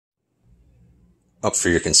Up for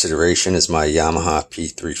your consideration is my Yamaha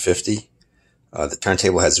P-350. The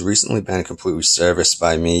turntable has recently been completely serviced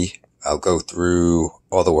by me. I'll go through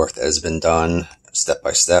all the work that has been done step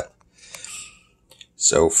by step.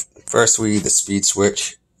 So firstly, the speed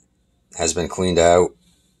switch has been cleaned out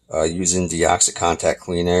using deoxit contact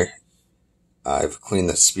cleaner. I've cleaned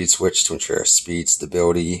the speed switch to ensure speed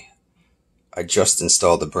stability. I just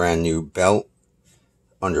installed a brand new belt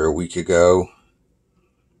under a week ago.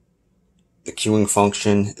 The queuing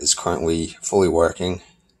function is currently fully working.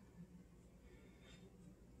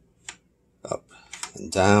 Up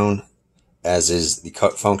and down, as is the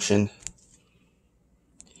cut function.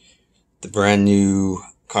 The brand new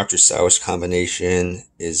cartridge stylus combination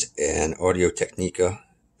is an Audio-Technica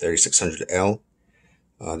 3600L.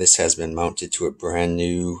 This has been mounted to a brand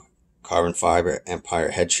new carbon fiber Empire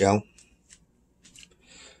head shell.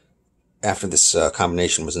 After this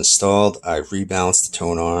combination was installed, I rebalanced the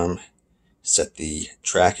tone arm, set the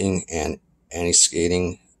tracking and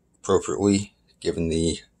anti-skating appropriately given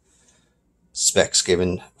the specs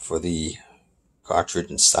given for the cartridge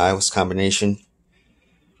and stylus combination.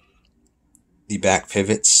 The back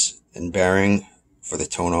pivots and bearing for the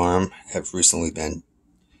tone arm have recently been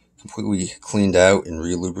completely cleaned out and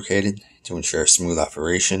re-lubricated to ensure smooth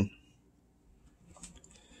operation.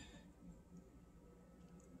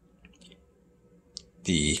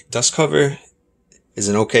 The dust cover is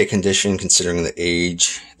in okay condition considering the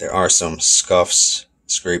age. There are some scuffs,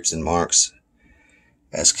 scrapes, and marks,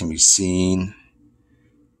 as can be seen.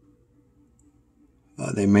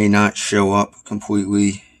 They may not show up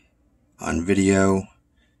completely on video.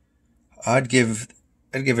 I'd give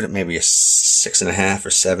it maybe a 6.5 or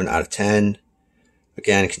 7 out of 10.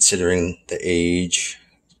 Again, considering the age,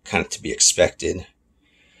 kind of to be expected.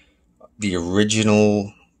 The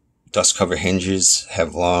original dust cover hinges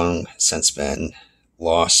have long since been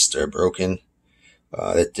lost or broken.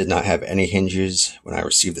 It did not have any hinges when I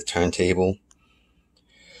received the turntable.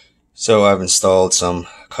 So I've installed some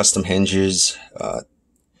custom hinges.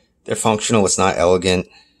 They're functional, it's not elegant.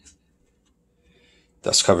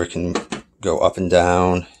 Dust cover can go up and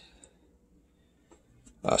down.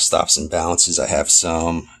 Stops and balances. I have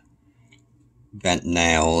some bent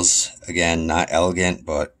nails. Again, not elegant,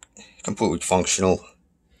 but completely functional.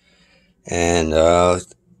 And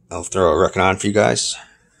I'll throw a record on for you guys.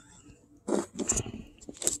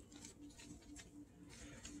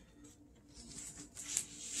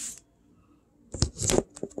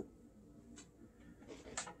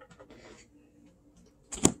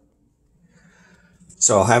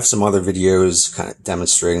 So I'll have some other videos kind of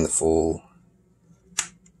demonstrating the full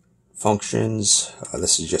functions.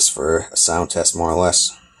 This is just for a sound test, more or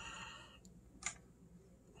less.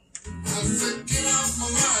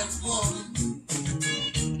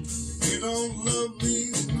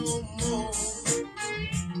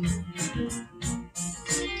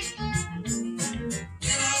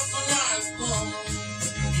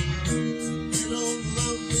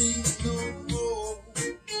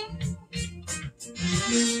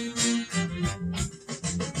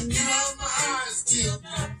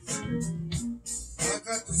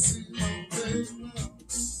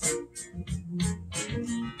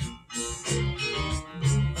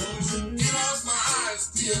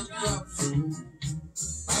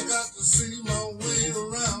 I got to see my way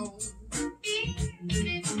around.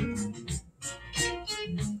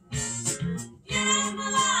 You know my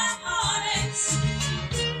life heartaches,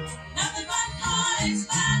 nothing but noise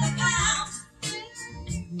by the pound.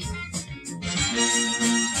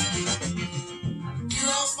 Get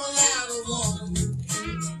off my ladder, woman.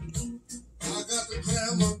 I got to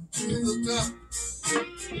climb up to the top.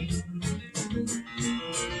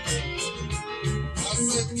 I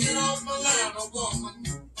said, get off my ladder, woman.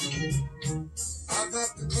 I got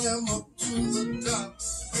to climb up to the top.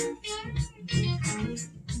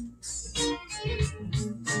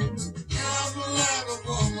 Get off my ladder,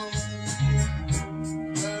 woman.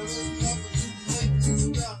 There is nothing to make me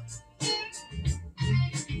stop.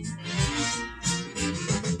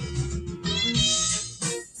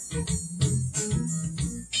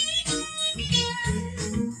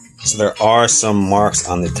 So there are some marks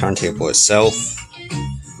on the turntable itself.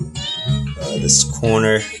 This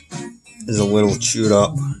corner is a little chewed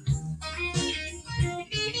up.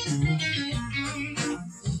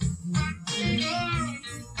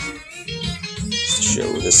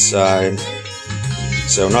 Show this side.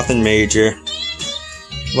 So nothing major,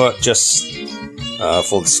 but just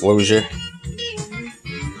full disclosure.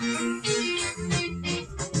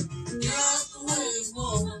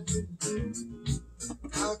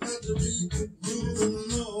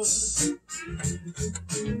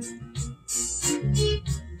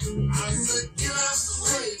 I said, get out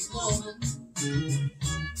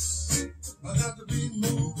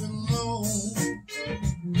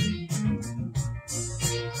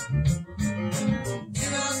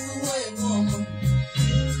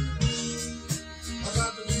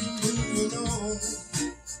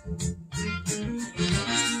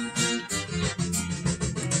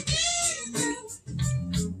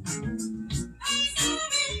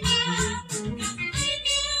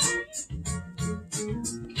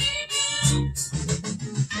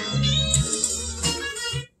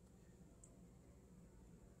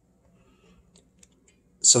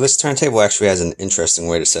So this turntable actually has an interesting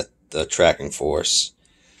way to set the tracking force.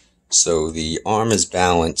 So the arm is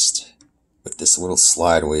balanced with this little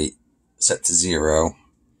slide weight set to 0.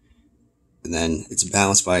 And then it's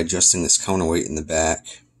balanced by adjusting this counterweight in the back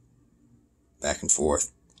and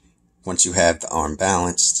forth. Once you have the arm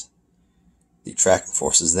balanced, the tracking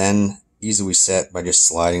force is then easily set by just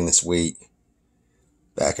sliding this weight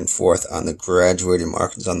back and forth on the graduated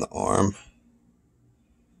markings on the arm.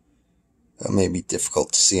 That may be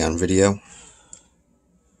difficult to see on video.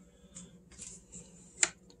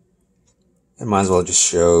 I might as well just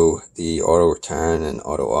show the auto return and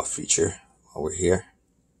auto off feature while we're here.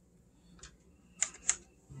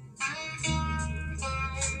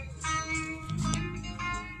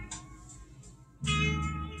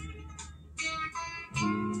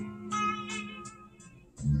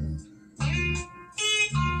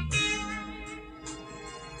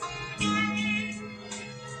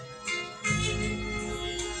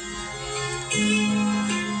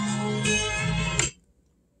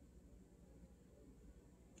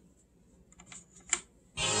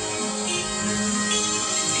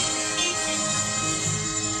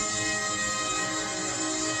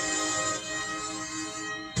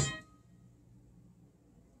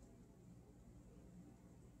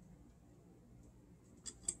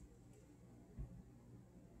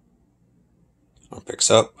 Arm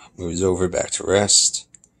picks up, moves over back to rest,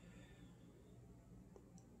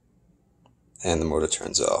 and the motor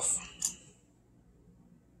turns off.